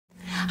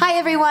Hi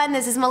everyone,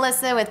 this is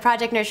Melissa with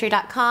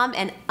ProjectNursery.com,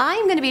 and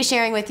I'm going to be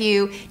sharing with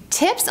you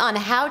tips on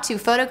how to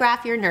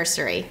photograph your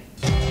nursery.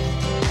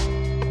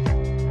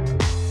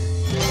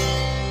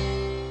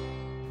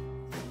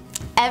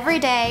 Every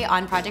day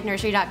on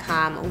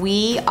ProjectNursery.com,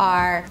 we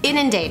are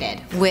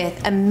inundated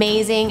with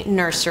amazing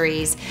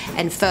nurseries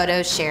and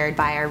photos shared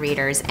by our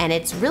readers, and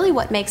it's really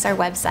what makes our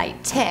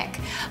website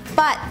tick.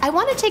 But I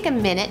want to take a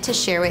minute to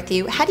share with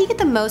you, how do you get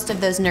the most of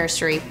those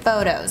nursery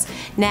photos?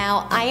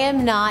 Now, I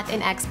am not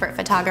an expert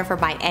photographer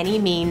by any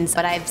means,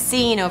 but I've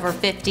seen over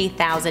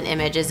 50,000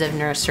 images of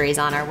nurseries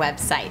on our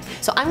website.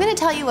 So I'm going to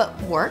tell you what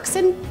works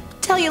and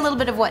tell you a little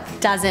bit of what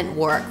doesn't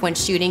work when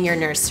shooting your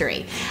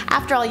nursery.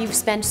 After all, you've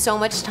spent so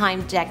much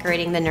time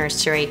decorating the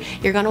nursery,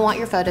 you're going to want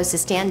your photos to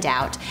stand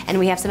out, and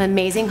we have some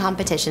amazing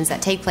competitions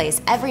that take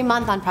place every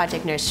month on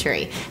Project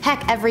Nursery.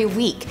 Heck, every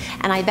week.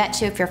 And I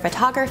bet you if your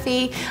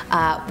photography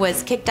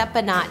was kicked up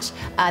a notch,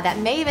 that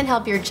may even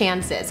help your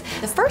chances.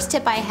 The first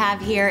tip I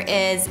have here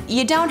is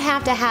you don't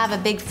have to have a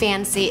big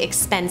fancy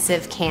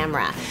expensive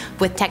camera.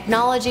 With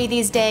technology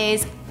these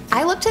days,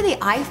 I look to the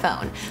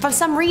iPhone. For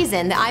some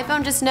reason, the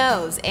iPhone just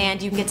knows,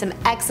 and you can get some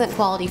excellent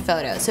quality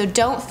photos. So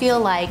don't feel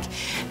like,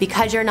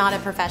 because you're not a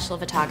professional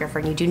photographer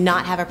and you do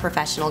not have a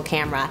professional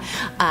camera,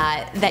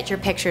 that your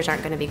pictures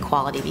aren't going to be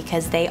quality,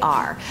 because they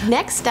are.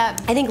 Next up,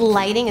 I think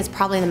lighting is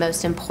probably the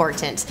most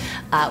important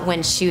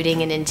when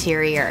shooting an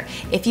interior.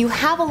 If you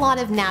have a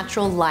lot of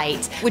natural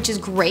light, which is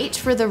great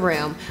for the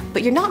room,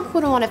 but you're not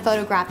going to want to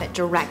photograph it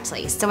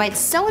directly. So it's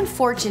so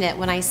unfortunate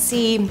when I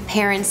see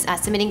parents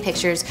submitting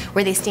pictures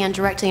where they stand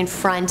directly in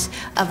front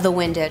of the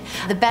window.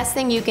 The best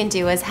thing you can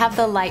do is have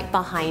the light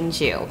behind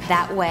you.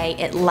 That way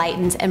it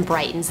lightens and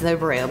brightens the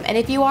room. And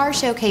if you are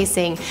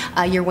showcasing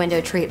your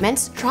window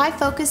treatments, try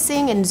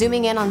focusing and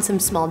zooming in on some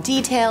small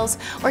details,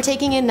 or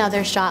taking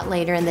another shot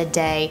later in the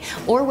day,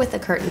 or with the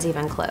curtains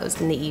even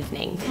closed in the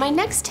evening. My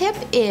next tip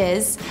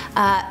is,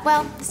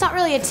 well, it's not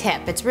really a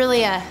tip, it's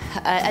really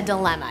a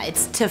dilemma.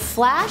 It's to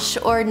flash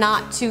or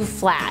not to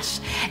flash.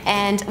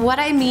 And what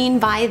I mean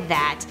by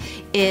that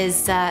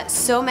is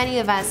so many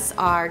of us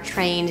are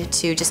trained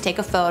to just take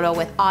a photo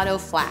with auto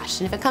flash,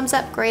 and if it comes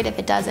up, great. If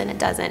it doesn't, it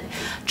doesn't.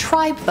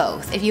 Try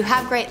both. If you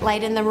have great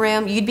light in the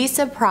room, you'd be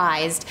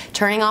surprised,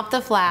 turning off the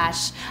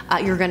flash,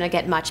 you're gonna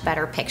get much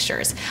better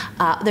pictures.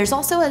 There's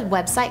also a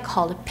website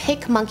called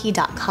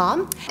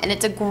Picmonkey.com, and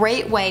it's a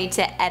great way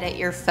to edit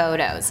your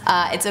photos.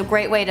 It's a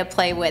great way to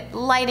play with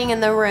lighting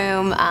in the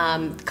room,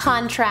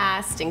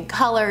 contrast and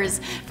colors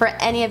for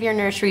any of your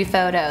nursery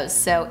photos.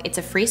 So it's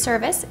a free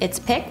service. It's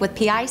Pic with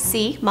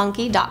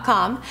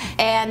Picmonkey.com.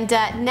 And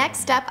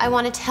next up, I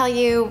want to tell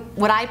you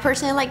what I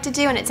personally like to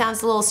do, and it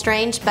sounds a little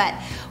strange, but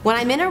when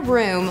I'm in a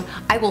room,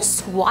 I will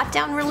squat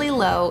down really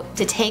low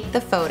to take the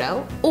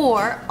photo,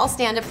 or I'll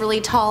stand up really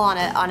tall on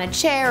a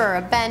chair or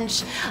a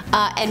bench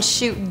and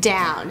shoot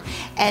down.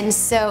 And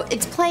so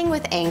it's playing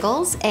with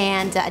angles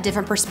and a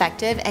different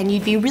perspective, and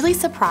you'd be really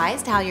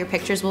surprised how your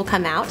pictures will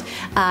come out.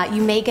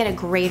 You may get a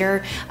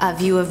greater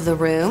view of the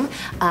room,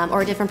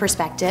 or a different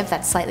perspective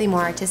that's slightly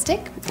more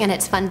artistic, and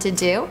it's fun to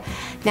do.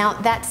 Now,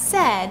 that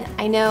said,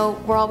 I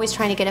know we're always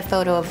trying to get a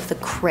photo of the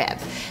crib.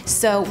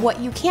 So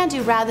what you can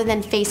do, rather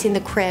than facing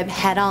the crib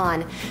head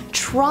on,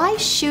 try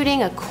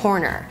shooting a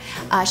corner.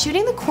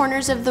 Shooting the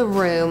corners of the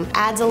room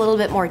adds a little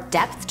bit more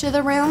depth to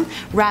the room,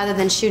 rather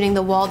than shooting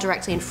the wall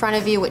directly in front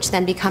of you, which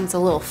then becomes a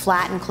little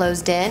flat and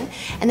closed in,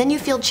 and then you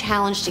feel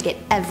challenged to get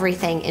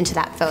everything into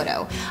that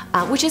photo,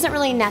 which isn't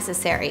really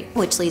necessary.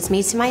 Which leads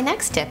me to my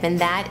next tip, and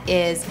that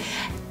is,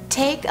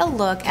 take a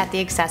look at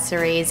the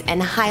accessories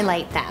and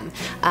highlight them.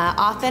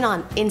 Often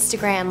on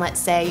Instagram,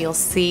 let's say, you'll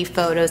see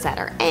photos that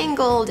are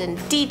angled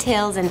and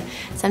details, and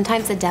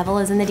sometimes the devil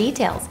is in the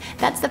details.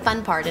 That's the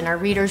fun part, and our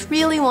readers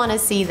really want to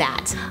see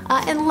that.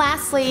 And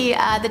lastly,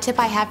 the tip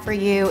I have for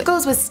you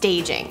goes with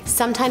staging.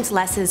 Sometimes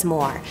less is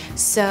more.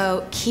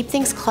 So keep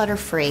things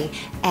clutter-free,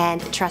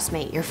 and trust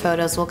me, your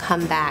photos will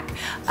come back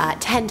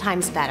 10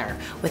 times better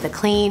with a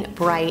clean,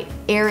 bright,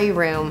 airy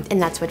room,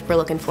 and that's what we're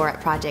looking for at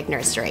Project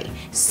Nursery.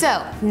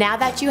 So, now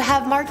that you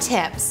have more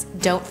tips,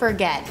 don't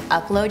forget,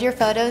 upload your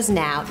photos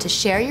now to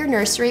share your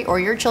nursery or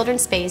your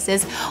children's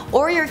spaces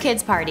or your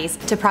kids' parties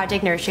to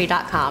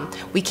ProjectNursery.com.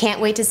 We can't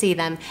wait to see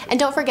them, and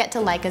don't forget to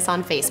like us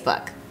on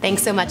Facebook.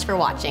 Thanks so much for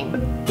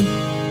watching.